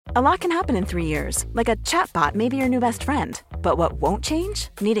A lot can happen in 3 years, like a chatbot may be your new best friend. But what won't change?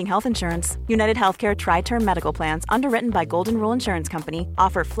 Needing health insurance. United Healthcare Tri-Term Medical Plans, underwritten by Golden Rule Insurance Company,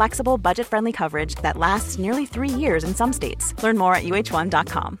 offer flexible, budget-friendly coverage that lasts nearly 3 years in some states. Learn more at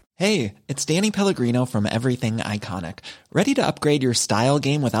uh1.com. Hey, it's Danny Pellegrino from Everything Iconic. Ready to upgrade your style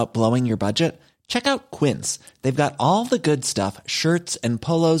game without blowing your budget? Check out Quince. They've got all the good stuff, shirts and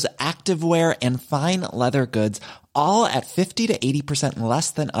polos, activewear, and fine leather goods, all at 50 to 80%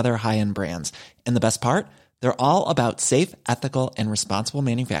 less than other high-end brands. And the best part? They're all about safe, ethical, and responsible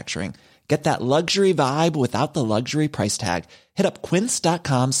manufacturing. Get that luxury vibe without the luxury price tag. Hit up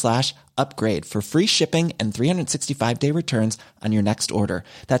quince.com/upgrade for free shipping and 365-day returns on your next order.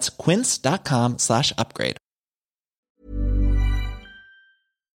 That's quince.com/upgrade.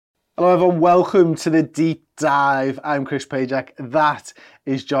 Hello everyone, welcome to the Deep Dive. I'm Chris Pajak, that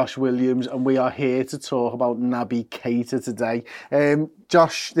is Josh Williams, and we are here to talk about Naby Keita today.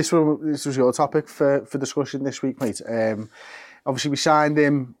 Josh, this was your topic for discussion this week, mate. Obviously we signed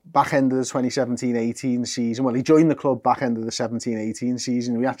him back end of the 2017-18 season. Well, he joined the club back end of the 17-18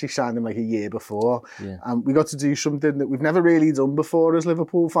 season. We actually signed him like a year before. Yeah. And we got to do something that we've never really done before as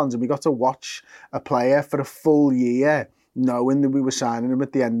Liverpool fans, and we got to watch a player for a full year, knowing that we were signing him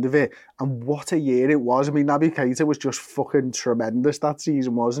at the end of it. And what a year it was. I mean, Naby Keita was just fucking tremendous that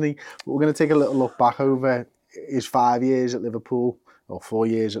season, wasn't he? But we're going to take a little look back over his 5 years at Liverpool, or 4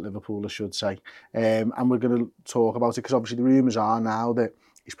 years at Liverpool, I should say. And we're going to talk about it because obviously the rumours are now that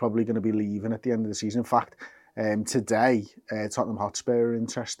he's probably going to be leaving at the end of the season. In fact, today, Tottenham Hotspur are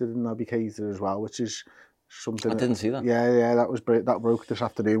interested in Naby Keita as well, which is something. I didn't see that. Yeah, that broke this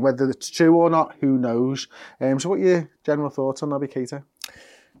afternoon. Whether it's true or not, who knows? So, what are your general thoughts on Naby Keita?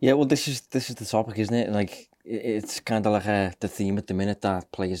 Yeah, well, this is the topic, isn't it? Like, it's kind of like the theme at the minute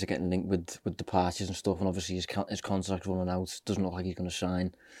that players are getting linked with departures and stuff, and obviously his contract's running out. Doesn't look like he's going to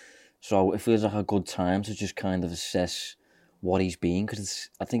sign. So it feels like a good time to just kind of assess what he's been, because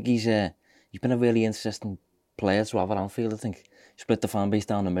I think he's been a really interesting player to have at Anfield. I think split the fan base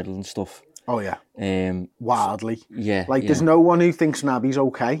down the middle and stuff. Oh yeah, wildly. Yeah, like there's no one who thinks Naby's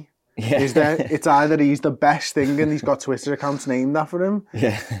okay. Yeah. Is there? It's either he's the best thing and he's got Twitter accounts named after him,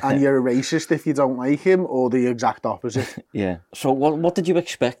 and you're a racist if you don't like him, or the exact opposite. Yeah. So what did you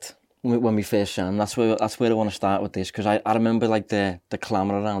expect when we first signed him? That's where I want to start with this, because I remember like the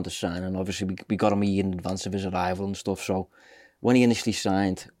clamour around the signing. Obviously we got him a year in advance of his arrival and stuff. So when he initially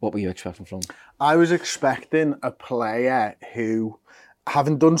signed, what were you expecting from him? I was expecting a player who,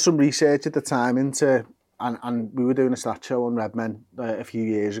 having done some research at the time into, and we were doing a stat show on Redmen a few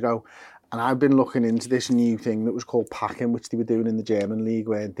years ago, and I've been looking into this new thing that was called packing, which they were doing in the German league,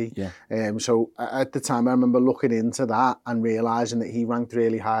 weren't they? Yeah. So at the time, I remember looking into that and realising that he ranked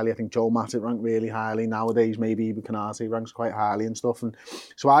really highly. I think Joel Matip ranked really highly. Nowadays, maybe even Konate ranks quite highly and stuff. And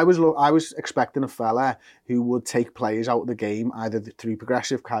so I was expecting a fella who would take players out of the game either through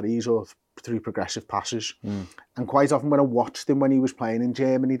progressive carries or through progressive passes. And quite often when I watched him when he was playing in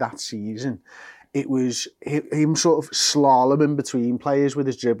Germany that season, it was him sort of slaloming between players with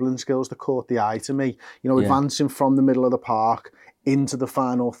his dribbling skills that caught the eye to me. You know, advancing from the middle of the park into the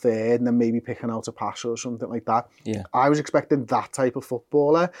final third and then maybe picking out a pass or something like that. Yeah. I was expecting that type of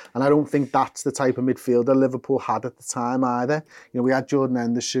footballer, and I don't think that's the type of midfielder Liverpool had at the time either. You know, we had Jordan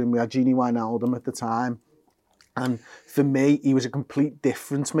Henderson, we had Gini Wijnaldum at the time. And for me, he was a complete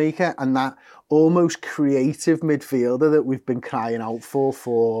difference maker, and that almost creative midfielder that we've been crying out for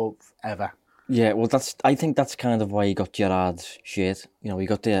forever. Yeah, well, I think that's kind of why he got Gerrard's shirt. You know, he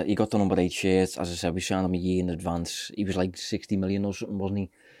got the number 8 shirt. As I said, we signed him a year in advance. He was like 60 million or something, wasn't he?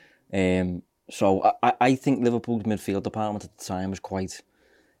 So I think Liverpool's midfield department at the time was it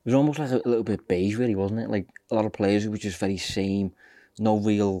was almost like a little bit beige, really, wasn't it? Like a lot of players who were just very same, no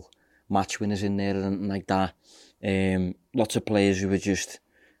real match winners in there or anything like that. Lots of players who were just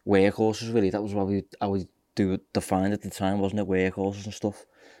workhorses, really. That was what I would define at the time, wasn't it? Workhorses and stuff.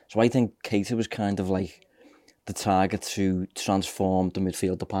 So I think Keita was kind of like the target to transform the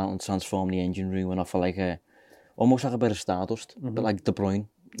midfield department, transform the engine room, and offer like almost like a bit of Stardust, but like De Bruyne,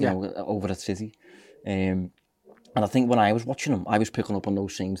 you know, over at City. And I think when I was watching him, I was picking up on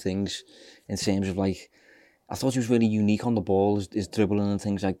those same things in terms of like, I thought he was really unique on the ball, his dribbling and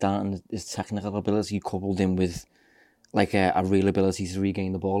things like that, and his technical ability coupled in with like a real ability to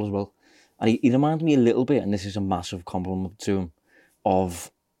regain the ball as well. And he reminded me a little bit, and this is a massive compliment to him,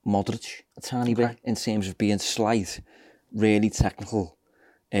 of Modric a tiny bit in terms of being slight, really technical,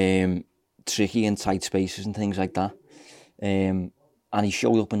 tricky in tight spaces and things like that. And he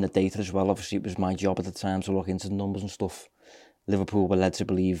showed up in the data as well. Obviously, it was my job at the time to look into the numbers and stuff. Liverpool were led to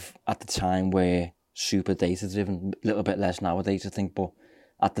believe at the time we're super data driven, a little bit less nowadays, I think, but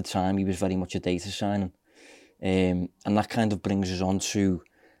at the time he was very much a data signing. And that kind of brings us on to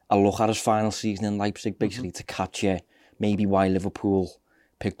a look at his final season in Leipzig, basically to capture maybe why Liverpool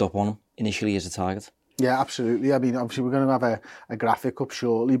picked up on him initially as a target. Yeah, absolutely. I mean, obviously we're going to have a graphic up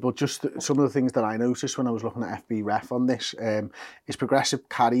shortly, but just some of the things that I noticed when I was looking at FB Ref on this, his progressive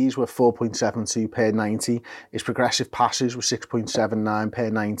carries were 4.72 per 90. His progressive passes were 6.79 per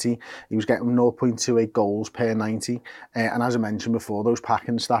 90. He was getting 0.28 goals per 90. And as I mentioned before, those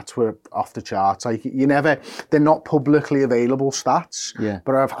packing stats were off the charts. Like they're not publicly available stats. Yeah.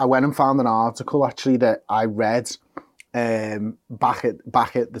 But I went and found an article actually that I read back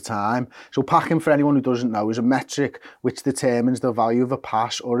at the time. So packing, for anyone who doesn't know, is a metric which determines the value of a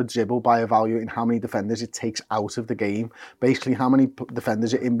pass or a dribble by evaluating how many defenders it takes out of the game. Basically, how many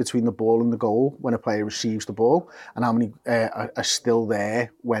defenders are in between the ball and the goal when a player receives the ball, and how many are still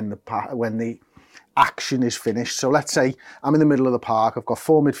there when the action is finished. So let's say I'm in the middle of the park, I've got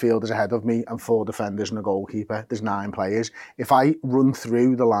 4 midfielders ahead of me and 4 defenders and a goalkeeper. There's 9 players. If I run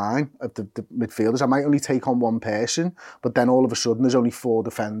through the line of the midfielders, I might only take on 1 person, but then all of a sudden there's only 4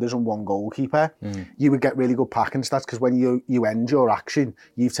 defenders and 1 goalkeeper. You would get really good packing stats because when you end your action,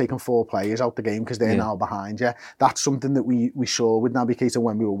 you've taken 4 players out the game because they're now behind you. That's something that we saw with Naby Keita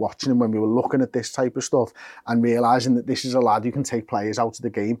when we were watching him, when we were looking at this type of stuff and realising that this is a lad who can take players out of the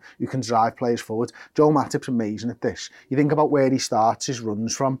game, who can drive players forward. Joel Matip's amazing at this. You think about where he starts his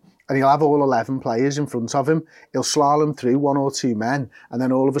runs from, and he'll have all 11 players in front of him. He'll slalom through 1 or 2 men, and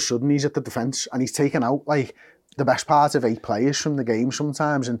then all of a sudden he's at the defence, and he's taken out like the best part of 8 players from the game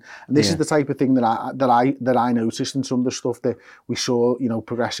sometimes. And this is the type of thing that I noticed in some of the stuff that we saw. You know,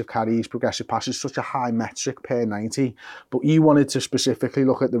 progressive carries, progressive passes, such a high metric per 90. But you wanted to specifically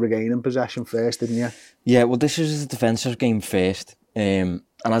look at the regaining possession first, didn't you? Yeah, well, this is a defensive game first. And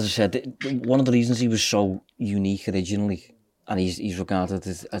as I said, one of the reasons he was so unique originally, and he's regarded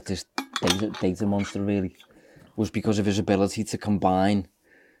as this data monster really, was because of his ability to combine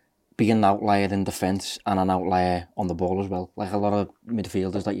being an outlier in defence and an outlier on the ball as well. Like a lot of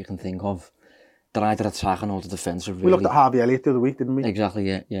midfielders that you can think of, they're either attacking or defensive really. We looked at Harvey Elliott the other week, didn't we? Exactly,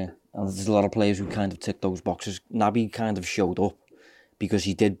 yeah. And there's a lot of players who kind of tick those boxes. Naby kind of showed up because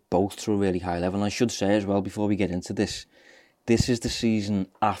he did both to a really high level. And I should say as well, before we get into this is the season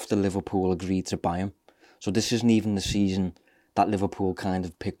after Liverpool agreed to buy him. So this isn't even the season that Liverpool kind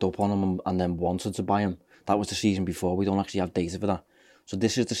of picked up on him and then wanted to buy him. That was the season before. We don't actually have data for that. So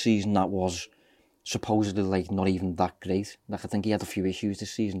this is the season that was supposedly like not even that great. Like I think he had a few issues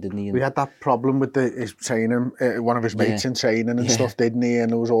this season, didn't he? We had that problem with his training, one of his mates in training and stuff, didn't he?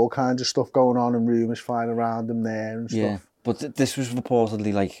 And there was all kinds of stuff going on and rumours flying around him there and stuff. Yeah, but this was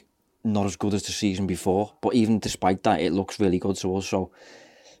reportedly like not as good as the season before, but even despite that, it looks really good to us. So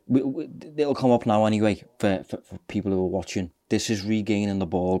it'll come up now anyway for people who are watching. This is regaining the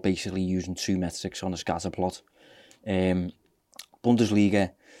ball, basically using 2 metrics on a scatter plot.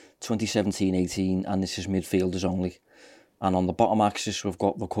 Bundesliga 2017-18, and this is midfielders only. And on the bottom axis, we've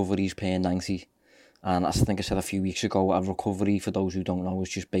got recoveries per 90. And as I think I said a few weeks ago, a recovery, for those who don't know, is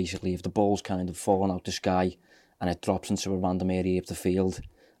just basically if the ball's kind of fallen out the sky and it drops into a random area of the field,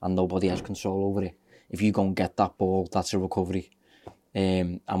 and nobody has control over it. If you go and get that ball, that's a recovery.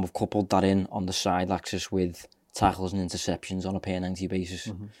 And we've coupled that in on the side axis with tackles and interceptions on a per 90 basis.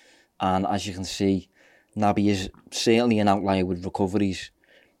 Mm-hmm. And as you can see, Naby is certainly an outlier with recoveries,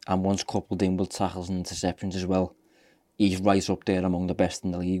 and once coupled in with tackles and interceptions as well, he's right up there among the best in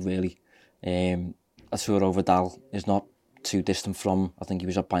the league, really. Arturo Vidal is not too distant from, I think he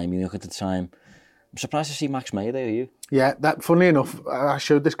was at Bayern Munich at the time. I'm surprised to see Max Meyer there, are you? Yeah, that funnily enough, I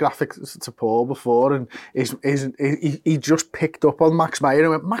showed this graphic to Paul before, and he just picked up on Max Meyer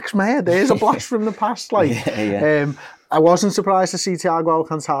and went, Max Meyer, there's a blast from the past. Like, I wasn't surprised to see Thiago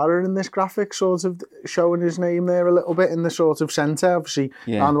Alcantara in this graphic, sort of showing his name there a little bit in the sort of centre. Obviously,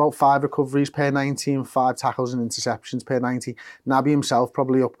 around about 5 recoveries per 90 and 5 tackles and interceptions per 90. Naby himself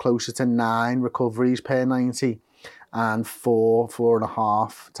probably up closer to 9 recoveries per 90. And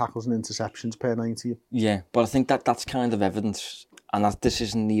 4.5 tackles and interceptions per 90. Yeah, but I think that's kind of evidence, and that this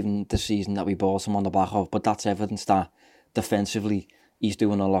isn't even the season that we bought him on the back of, but that's evidence that defensively he's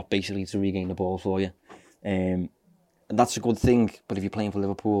doing a lot basically to regain the ball for you. And that's a good thing, but if you're playing for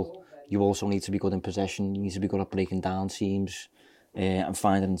Liverpool, you also need to be good in possession, you need to be good at breaking down teams and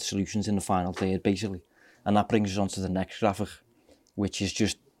finding solutions in the final third, basically. And that brings us on to the next graphic, which is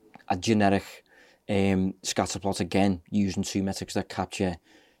just a generic scatter plot again, using 2 metrics that capture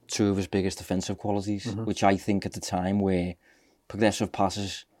 2 of his biggest defensive qualities, which I think at the time were progressive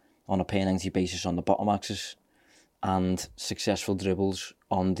passes on a per 90 basis on the bottom axis and successful dribbles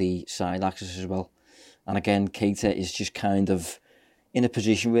on the side axis as well. And again, Keita is just kind of, in a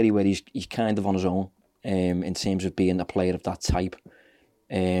position really where he's kind of on his own in terms of being a player of that type.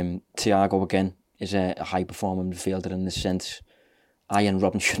 Thiago, again, is a high-performing midfielder in this sense. Ian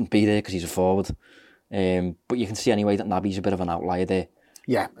Robben shouldn't be there because he's a forward. But you can see anyway that Naby's a bit of an outlier there.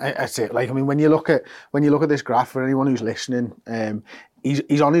 Yeah, that's it. Like, I mean, when you look at this graph, for anyone who's listening,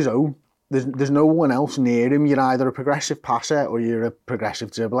 he's on his own. There's no one else near him. You're either a progressive passer or you're a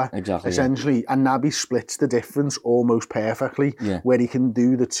progressive dribbler. Exactly. Essentially. Yeah. And Naby splits the difference almost perfectly, where he can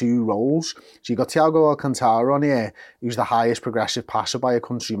do the two roles. So you've got Thiago Alcantara on here, who's the highest progressive passer by a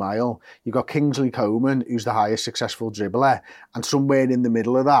country mile. You've got Kingsley Coman, who's the highest successful dribbler. And somewhere in the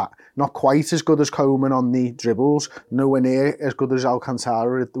middle of that, not quite as good as Coman on the dribbles, nowhere near as good as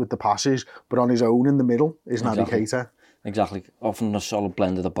Alcantara with the passes, but on his own in the middle is Naby Keita. Exactly. Often a solid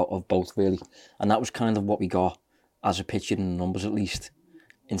blend of both, really. And that was kind of what we got as a picture in the numbers, at least,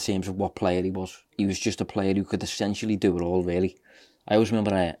 in terms of what player he was. He was just a player who could essentially do it all, really. I always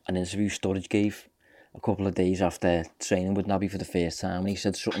remember an interview Sturridge gave a couple of days after training with Naby for the first time, and he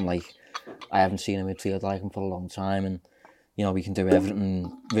said something like, I haven't seen a midfield like him for a long time, and, you know, we can do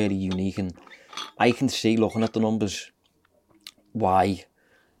everything really unique. And I can see, looking at the numbers, why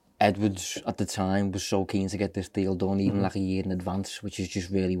Edwards at the time was so keen to get this deal done, even like a year in advance, which is just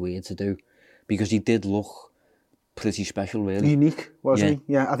really weird to do, because he did look pretty special, really. Unique, wasn't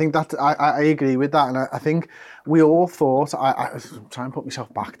he? Yeah, I think that I agree with that, and I think we all thought. I'm trying to put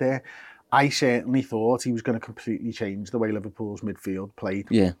myself back there. I certainly thought he was going to completely change the way Liverpool's midfield played.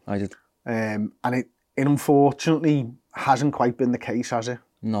 Yeah, I did. And it unfortunately hasn't quite been the case, has it?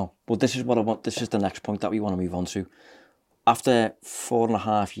 No, but this is what I want. This is the next point that we want to move on to. After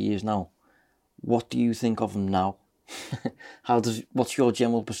 4.5 years now, what do you think of him now? What's your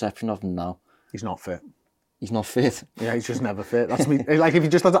general perception of him now? He's not fit. He's not fit? Yeah, he's just never fit. That's me. Like, if you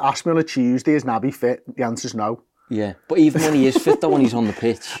just had to ask me on a Tuesday, is Naby fit? The answer's no. Yeah, but even when he is fit, though, when he's on the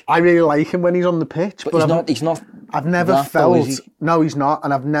pitch. I really like him when he's on the pitch. But he's not. I've never felt. No, he's not.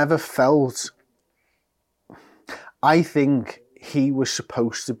 And I've never felt. I think he was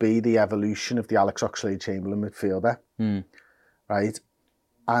supposed to be the evolution of the Alex Oxlade-Chamberlain midfielder. Right?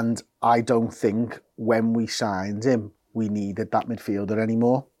 And I don't think when we signed him, we needed that midfielder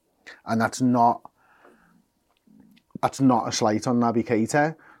anymore. And that's not a slight on Naby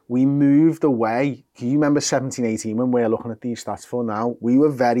Keita. We moved away. Can you remember 17-18 when we're looking at these stats for now? We were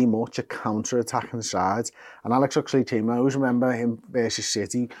very much a counter-attacking side. And Alex Oxlade-Chamberlain, I always remember him versus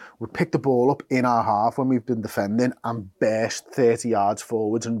City, would pick the ball up in our half when we've been defending and burst 30 yards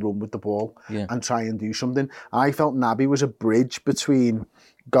forwards and run with the ball and try and do something. I felt Naby was a bridge between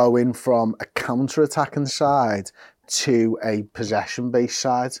going from a counter-attacking side to a possession-based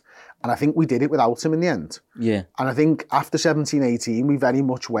side. And I think we did it without him in the end. Yeah. And I think after 17-18, we very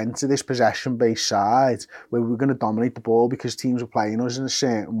much went to this possession-based side where we were going to dominate the ball because teams were playing us in a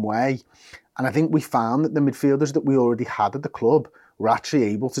certain way. And I think we found that the midfielders that we already had at the club were actually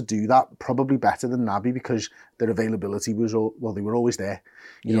able to do that probably better than Naby because their availability was, they were always there.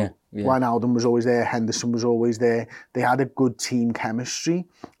 You know, Wijnaldum was always there, Henderson was always there. They had a good team chemistry.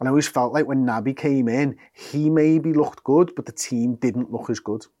 And I always felt like when Naby came in, he maybe looked good, but the team didn't look as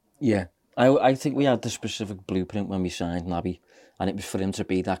good. Yeah, I think we had the specific blueprint when we signed Naby, and it was for him to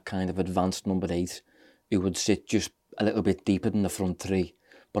be that kind of advanced number 8 who would sit just a little bit deeper than the front three,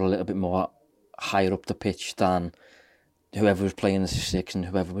 but a little bit more higher up the pitch than whoever was playing as a 6 and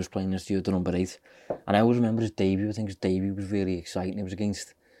whoever was playing as the other number 8. And I always remember his debut. I think his debut was really exciting. It was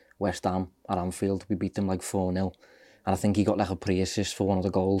against West Ham at Anfield. We beat them like 4-0, and I think he got like a pre-assist for one of the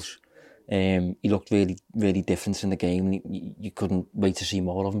goals. He looked really, really different in the game. You couldn't wait to see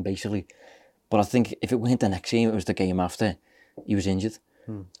more of him, basically. But I think if it weren't the next game, it was the game after, he was injured.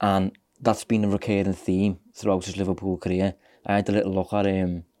 And that's been a recurring theme throughout his Liverpool career. I had a little look at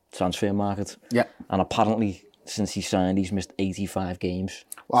transfer market. Yeah. And apparently, since he signed, he's missed 85 games.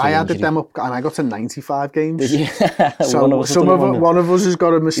 Well, I added them up and I got to 95 games. So one of us has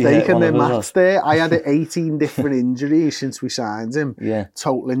got a mistake in their maths there. I had 18 different injuries since we signed him,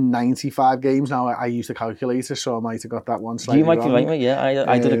 totaling 95 games. Now, I used a calculator, so I might have got that one slightly wrong. You might be right, mate, yeah.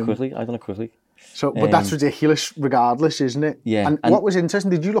 I did it quickly. So, but that's ridiculous regardless, isn't it? Yeah. And what was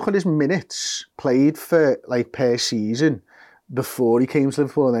interesting, did you look at his minutes played for, like, per season before he came to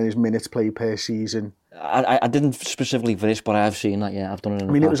Liverpool and then his minutes played per season? I didn't specifically for this, but I have seen that, yeah. I've done it in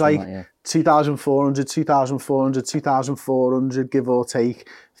the past. I mean, it was like 2,400, 2,400, 2,400, give or take,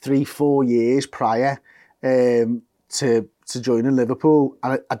 3-4 years prior to joining Liverpool.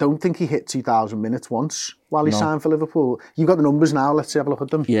 And I don't think he hit 2,000 minutes once while he signed for Liverpool. You've got the numbers now, let's have a look at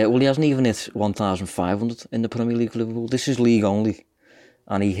them. Yeah, well, he hasn't even hit 1,500 in the Premier League for Liverpool. This is league only.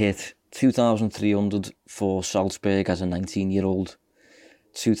 And he hit 2,300 for Salzburg as a 19-year-old.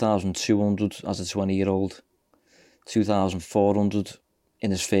 2,200 as a 20-year-old, 2,400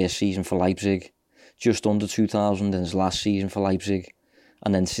 in his first season for Leipzig, just under 2,000 in his last season for Leipzig,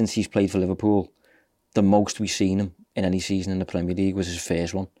 and then since he's played for Liverpool, the most we've seen him in any season in the Premier League was his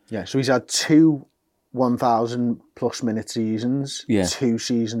first one. Yeah, so he's had 2 1,000 plus minute seasons, 2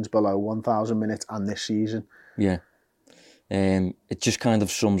 seasons below 1,000 minutes, and this season. Yeah. It just kind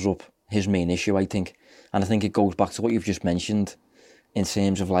of sums up his main issue, I think. And I think it goes back to what you've just mentioned in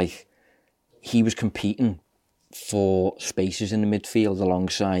terms of like, he was competing for spaces in the midfield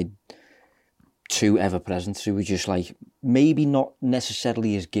alongside 2 ever-presents who were just like, maybe not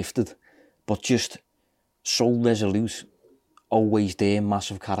necessarily as gifted, but just so resolute, always there,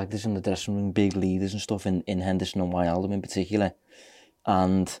 massive characters in the dressing room, big leaders and stuff in Henderson and Wijnaldum in particular.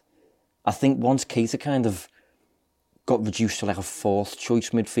 And I think once Keita kind of got reduced to like a 4th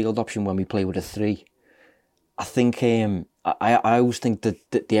choice midfield option when we play with a 3, I think I always think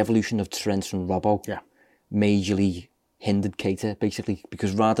that the evolution of Trent and Robbo majorly hindered Keita, basically,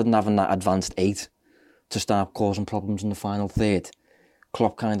 because rather than having that advanced 8 to start causing problems in the final third,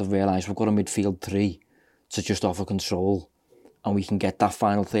 Klopp kind of realised we've got a midfield 3 to just offer control, and we can get that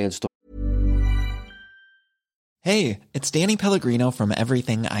final third stuff. Hey, it's Danny Pellegrino from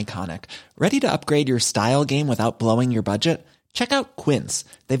Everything Iconic. Ready to upgrade your style game without blowing your budget? Check out Quince.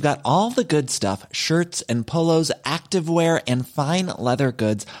 They've got all the good stuff, shirts and polos, activewear, and fine leather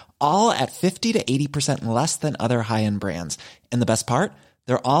goods, all at 50 to 80% less than other high-end brands. And the best part?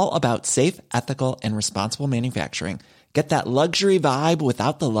 They're all about safe, ethical, and responsible manufacturing. Get that luxury vibe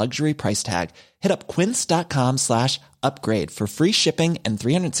without the luxury price tag. Hit up quince.com/upgrade for free shipping and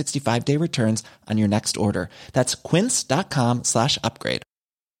 365-day returns on your next order. That's quince.com/upgrade.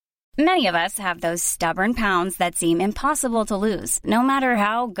 Many of us have those stubborn pounds that seem impossible to lose, no matter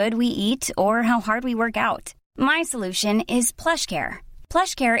how good we eat or how hard we work out. My solution is PlushCare.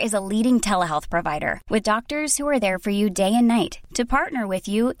 PlushCare is a leading telehealth provider with doctors who are there for you day and night to partner with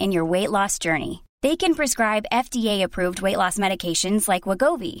you in your weight loss journey. They can prescribe FDA-approved weight loss medications like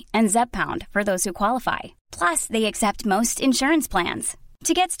Wegovy and Zepbound for those who qualify. Plus, they accept most insurance plans.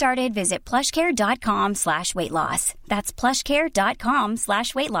 To get started, visit plushcare.com/weightloss. That's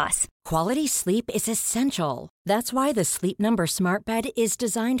plushcare.com/weightloss. Quality sleep is essential. That's why the Sleep Number Smart Bed is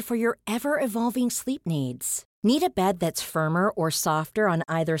designed for your ever-evolving sleep needs. Need a bed that's firmer or softer on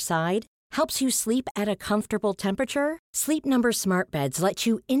either side? Helps you sleep at a comfortable temperature? Sleep Number Smart Beds let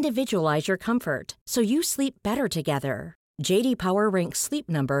you individualize your comfort, so you sleep better together. J.D. Power ranks Sleep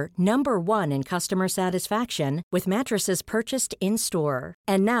Number #1 in customer satisfaction with mattresses purchased in-store.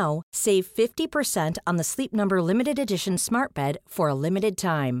 And now, save 50% on the Sleep Number Limited Edition Smart Bed for a limited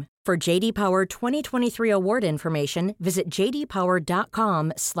time. For J.D. Power 2023 award information, visit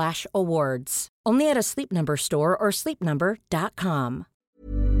jdpower.com/awards. Only at a Sleep Number store or sleepnumber.com.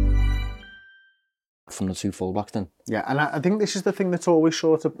 From the 2 fullbacks then. Yeah, and I think this is the thing that's always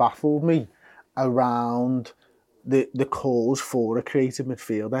sort of baffled me around the calls for a creative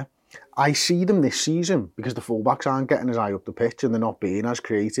midfielder. I see them this season because the fullbacks aren't getting as high up the pitch and they're not being as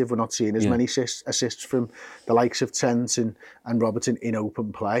creative. We're not seeing as many assists from the likes of Trent and Robertson in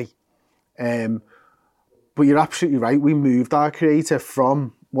open play. But you're absolutely right. We moved our creator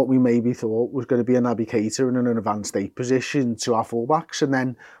from what we maybe thought was going to be a Naby Keita in an advanced 8 position to our fullbacks, and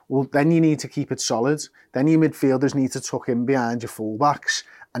then you need to keep it solid. Then your midfielders need to tuck in behind your fullbacks.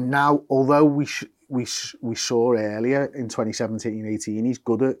 And now, although we saw earlier in 2017-18, he's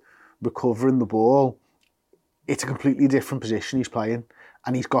good at recovering the ball, it's a completely different position he's playing,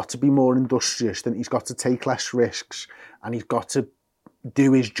 and he's got to be more industrious, and he's got to take less risks, and he's got to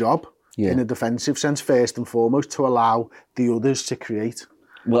do his job in a defensive sense first and foremost to allow the others to create.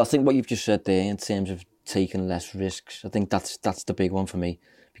 Well, I think what you've just said there in terms of taking less risks, I think that's the big one for me,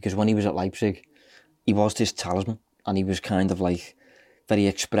 because when he was at Leipzig, he was this talisman, and he was kind of like very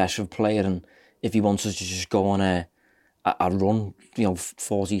expressive player, and if he wanted to just go on a run,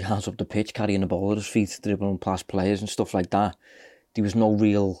 40 yards up the pitch, carrying the ball at his feet, dribbling past players and stuff like that, there was no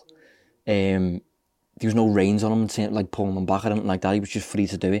real, there was no reins on him, like pulling them back or anything like that. He was just free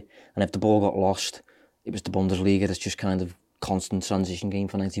to do it. And if the ball got lost, it was the Bundesliga. That's just kind of constant transition game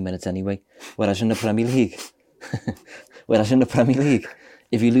for 90 minutes anyway. Whereas in the Premier League,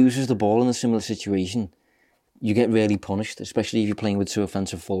 if he loses the ball in a similar situation, you get really punished, especially if you're playing with 2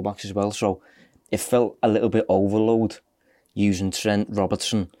 offensive fullbacks as well. So it felt a little bit overload using Trent,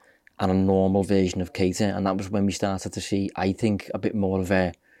 Robertson and a normal version of Keita, and that was when we started to see, I think, a bit more of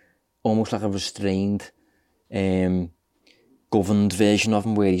a, almost like a restrained, governed version of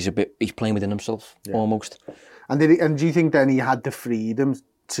him, where he's playing within himself, almost. And do you think then he had the freedom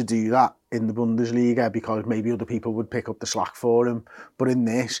to do that in the Bundesliga because maybe other people would pick up the slack for him. But in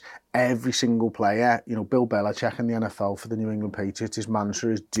this, every single player, you know, Bill Belichick in the NFL for the New England Patriots, his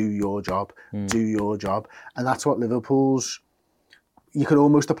mantra is do your job, do your job. And that's what Liverpool's, you could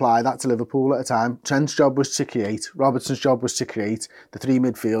almost apply that to Liverpool at a time. Trent's job was to create, Robertson's job was to create, the three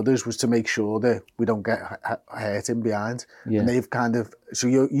midfielders was to make sure that we don't get hurt in behind. Yeah. And they've kind of, so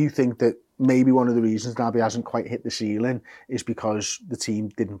you think that maybe one of the reasons Naby hasn't quite hit the ceiling is because the team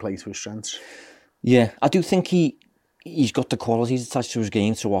didn't play to his strengths. Yeah, I do think he's got the qualities attached to his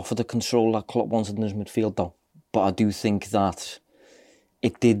game to offer the control that Klopp wanted in his midfield though. But I do think that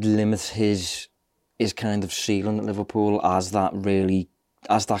it did limit his kind of ceiling at Liverpool as that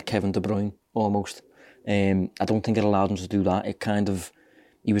Kevin De Bruyne almost. I don't think it allowed him to do that. It kind of,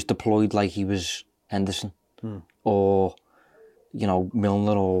 he was deployed like he was Henderson or, you know,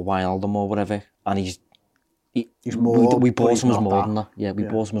 Milner or Wijnaldum or whatever, and he's more. We bought him as more than that. Yeah, we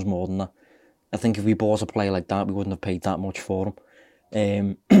bought him as more than that. I think if we bought a player like that, we wouldn't have paid that much for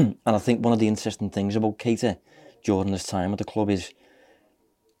him. And I think one of the interesting things about Keita during his time at the club is,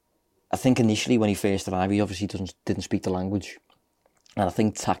 I think initially when he first arrived, he obviously didn't speak the language, and I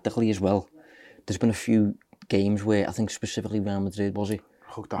think tactically as well. There's been a few games where I think specifically Real Madrid where he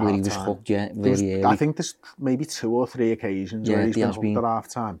was hooked, really early. I think there's maybe 2 or 3 occasions where he's been hooked at half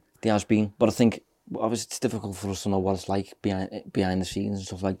time. There has been, but I think obviously it's difficult for us to know what it's like behind the scenes and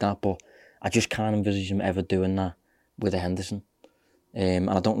stuff like that. But I just can't envisage him ever doing that with a Henderson, and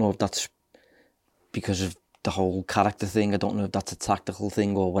I don't know if that's because of the whole character thing. I don't know if that's a tactical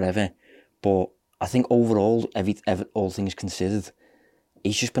thing or whatever. But I think overall, all things considered,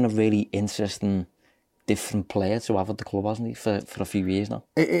 he's just been a really interesting, different player to have at the club, hasn't he, for a few years now?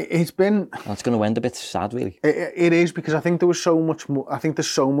 It's been... And it's going to end a bit sad, really. It is, because I think there was so much more... I think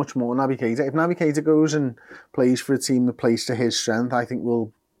there's so much more Naby Keita. If Naby Keita goes and plays for a team that plays to his strength, I think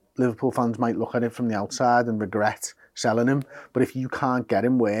Liverpool fans might look at it from the outside and regret selling him. But if you can't get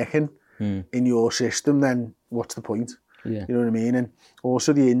him working in your system, then what's the point? Yeah. You know what I mean? And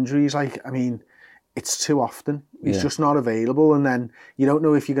also the injuries, it's too often. He's just not available, and then you don't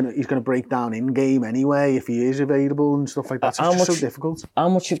know if he's gonna break down in game anyway, if he is available and stuff like that. So it's just so difficult. How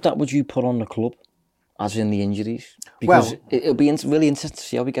much of that would you put on the club, as in the injuries? Because it'll be really interesting to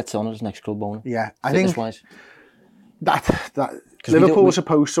see how he gets on at his next club owner. Yeah, I think that Liverpool was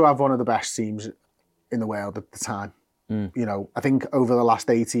supposed to have one of the best teams in the world at the time. You know, I think over the last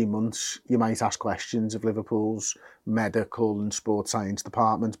 18 months, you might ask questions of Liverpool's medical and sports science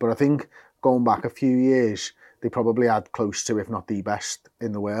department, but I think going back a few years, they probably had close to, if not the best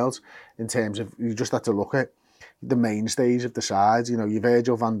in the world, in terms of, you just had to look at the mainstays of the sides. You know, your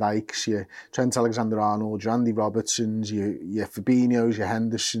Virgil van Dijks, your Trent Alexander-Arnold, your Andy Robertsons, your Fabinhos, your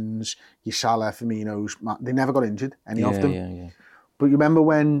Hendersons, your Salah, Firminos. They never got injured, any of them. Yeah. But you remember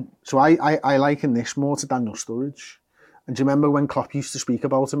when... So I liken this more to Daniel Sturridge. And do you remember when Klopp used to speak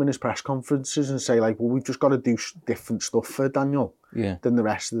about him in his press conferences and say, like, well, we've just got to do different stuff for Daniel than the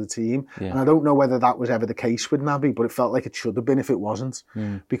rest of the team. Yeah. And I don't know whether that was ever the case with Naby, but it felt like it should have been if it wasn't.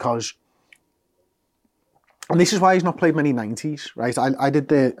 Because... And this is why he's not played many 90s, right? I did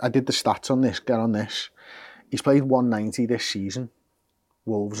the stats on this, get on this. He's played 190 this season,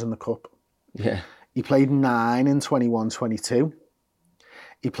 Wolves in the Cup. Yeah. He played 9 in 21-22.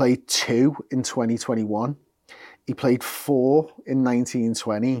 He played 2 in 2021. He played 4 in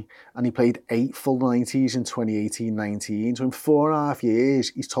 19-20, and he played 8 full 90s in 2018-19. So in 4.5 years,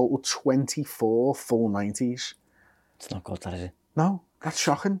 he's totaled 24 full 90s. It's not good, that is it? No, that's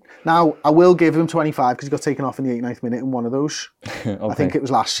shocking. Now, I will give him 25 because he got taken off in the 89th minute in one of those. Okay. I think it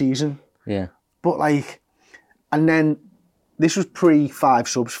was last season. Yeah. But like, and then this was pre-5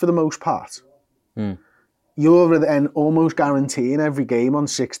 subs for the most part. You're then almost guaranteeing every game on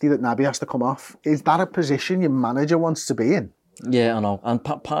 60 that Naby has to come off. Is that a position your manager wants to be in? Yeah, I know. And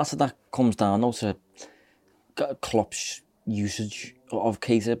part of that comes down also to Klopp's usage of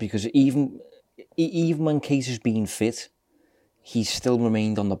Keita, because even when Keita's been fit, he's still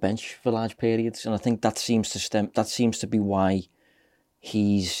remained on the bench for large periods, and I think that seems to be why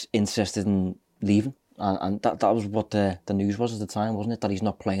he's interested in leaving. And that was what the news was at the time, wasn't it? That he's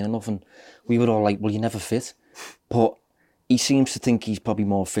not playing enough, and we were all like, well, you're never fit. But he seems to think he's probably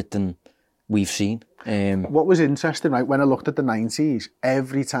more fit than we've seen. What was interesting, right, when I looked at the 90s,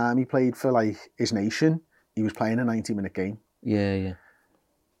 every time he played for like his nation, he was playing a 90-minute game. Yeah.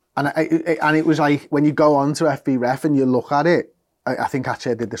 And it was like, when you go on to FB Ref and you look at it, I think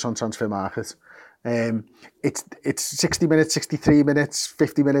actually I did this on Transfer Market. It's 60 minutes, 63 minutes,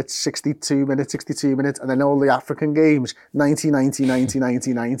 50 minutes, 62 minutes, 62 minutes, and then all the African games, 90, 90, 90,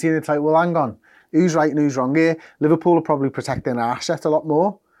 90, 90, and it's like, well, hang on, who's right and who's wrong here? Liverpool are probably protecting their asset a lot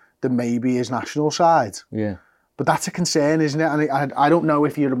more than maybe his national side. Yeah. But that's a concern, isn't it? And I don't know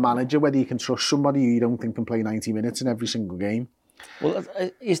if you're a manager, whether you can trust somebody who you don't think can play 90 minutes in every single game. Well,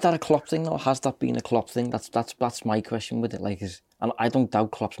 is that a Klopp thing, though? Has that been a Klopp thing? That's my question with it. Like, and I don't doubt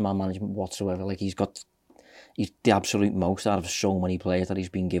Klopp's man management whatsoever. Like, he's the absolute most out of so many players that he's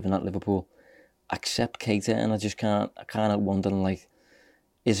been given at Liverpool, except Keita, and I can't help wondering, like,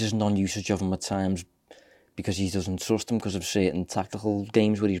 is his non-usage of him at times because he doesn't trust him because of certain tactical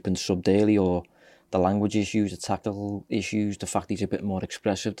games where he's been subbed early, or the language issues, the tactical issues, the fact he's a bit more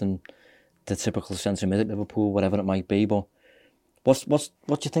expressive than the typical centre mid at Liverpool, whatever it might be. But what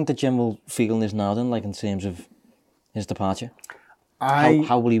do you think the general feeling is now then, like in terms of his departure?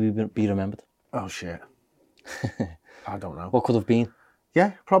 How will he be remembered? Oh shit. I don't know. What could have been?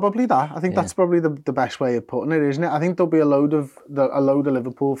 Yeah, probably that. I think that's probably the best way of putting it, isn't it? I think there'll be a load of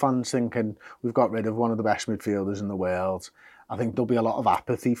Liverpool fans thinking we've got rid of one of the best midfielders in the world. I think there'll be a lot of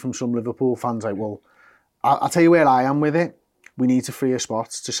apathy from some Liverpool fans. Like, well, I'll tell you where I am with it. We need to free a spot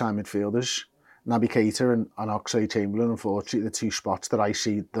to sign midfielders. Naby Keita and Oxlade-Chamberlain, unfortunately, the two spots that I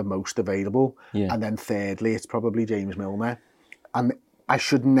see the most available. Yeah. And then thirdly, it's probably James Milner. And I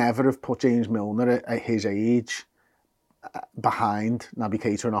should never have put James Milner at his age behind Naby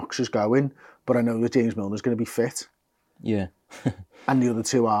Keita and Ox is going, but I know that James Milner's going to be fit. Yeah. And the other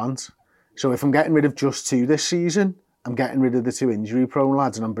two aren't. So if I'm getting rid of just two this season, I'm getting rid of the two injury-prone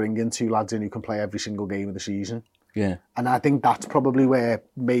lads, and I'm bringing two lads in who can play every single game of the season. Yeah. And I think that's probably where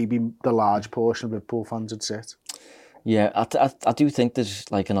maybe the large portion of Liverpool fans would sit. Yeah, I do think there's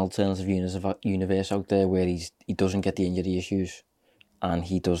like an alternative universe out there where he doesn't get the injury issues, and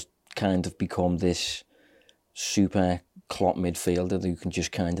he does kind of become this super Klopp midfielder who can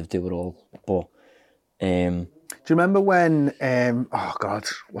just kind of do it all. But do you remember when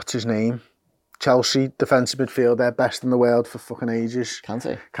what's his name? Chelsea defensive midfielder, best in the world for fucking ages.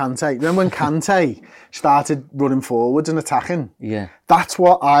 Kante. Remember when Kante started running forwards and attacking? Yeah. That's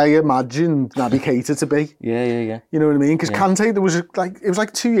what I imagined Naby Keita to be. Yeah. You know what I mean? Because Kante, it was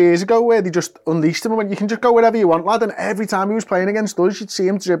like 2 years ago where they just unleashed him and went, you can just go wherever you want, lad. And every time he was playing against us, you'd see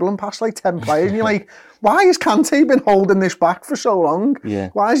him dribbling past like 10 players. And you're like, why has Kante been holding this back for so long? Yeah.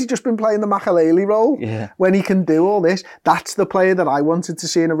 Why has he just been playing the Makelele role when he can do all this? That's the player that I wanted to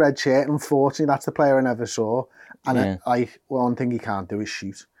see in a red shirt. And unfortunately, that's the player I never saw. And one thing he can't do is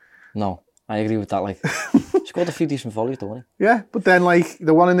shoot. No, I agree with that. Like, scored a few decent volleys, don't he? Yeah, but then like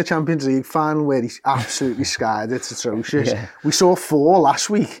the one in the Champions League final where he's absolutely skied, it's atrocious. Yeah. We saw 4 last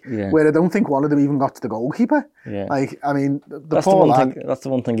week where I don't think one of them even got to the goalkeeper. Yeah. Like, I mean, that's the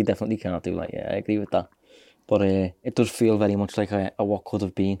one thing he definitely can't do. Like, yeah, I agree with that. But it does feel very much like a what could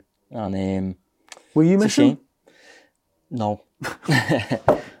have been. And will you miss him? No,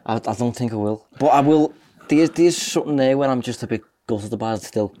 I don't think I will. But I will. There's something there where I'm just a bit gutted about it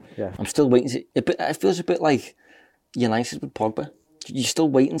still. Yeah. I'm still waiting to... It feels a bit like United with Pogba. You're still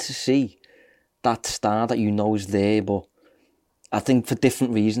waiting to see that star that you know is there, but I think for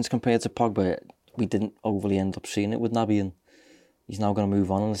different reasons compared to Pogba, we didn't overly end up seeing it with Naby, and he's now going to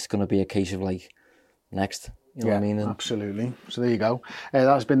move on, and it's going to be a case of like, next. You know what I mean? Absolutely. So there you go.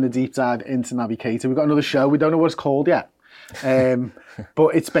 That's been the deep dive into Naby Keita. We've got another show. We don't know what it's called yet.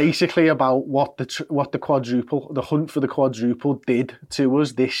 But it's basically about what the quadruple, the hunt for the quadruple did to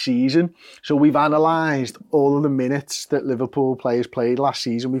us this season. So we've analysed all of the minutes that Liverpool players played last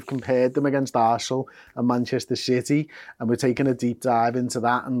season. We've compared them against Arsenal and Manchester City, and we're taking a deep dive into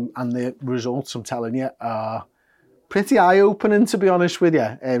that. And the results, I'm telling you, are pretty eye-opening, to be honest with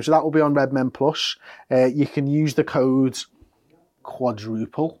you. So that will be on Redmen Plus. You can use the code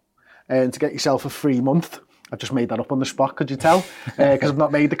quadruple to get yourself a free month. I've just made that up on the spot, could you tell? Because I've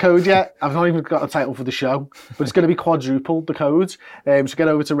not made the code yet. I've not even got a title for the show. But it's going to be quadruple, the code. So get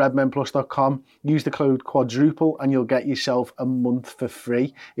over to redmenplus.com, use the code quadruple, and you'll get yourself a month for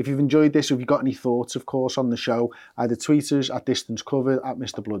free. If you've enjoyed this, or if you've got any thoughts, of course, on the show, either tweet us at Distance Covered, at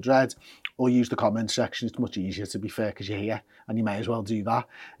Mr. Blood Red, or use the comments section. It's much easier, to be fair, because you're here, and you may as well do that.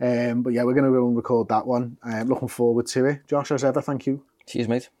 But yeah, we're going to go and record that one. I'm looking forward to it. Josh, as ever, thank you. Cheers,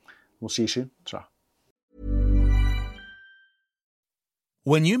 mate. We'll see you soon. Ta.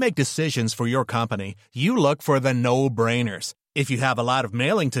 When you make decisions for your company, you look for the no-brainers. If you have a lot of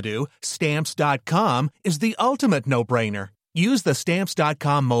mailing to do, Stamps.com is the ultimate no-brainer. Use the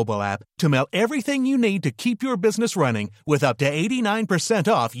Stamps.com mobile app to mail everything you need to keep your business running with up to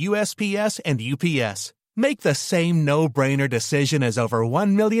 89% off USPS and UPS. Make the same no-brainer decision as over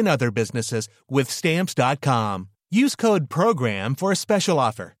 1 million other businesses with Stamps.com. Use code PROGRAM for a special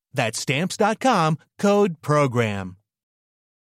offer. That's Stamps.com, code PROGRAM.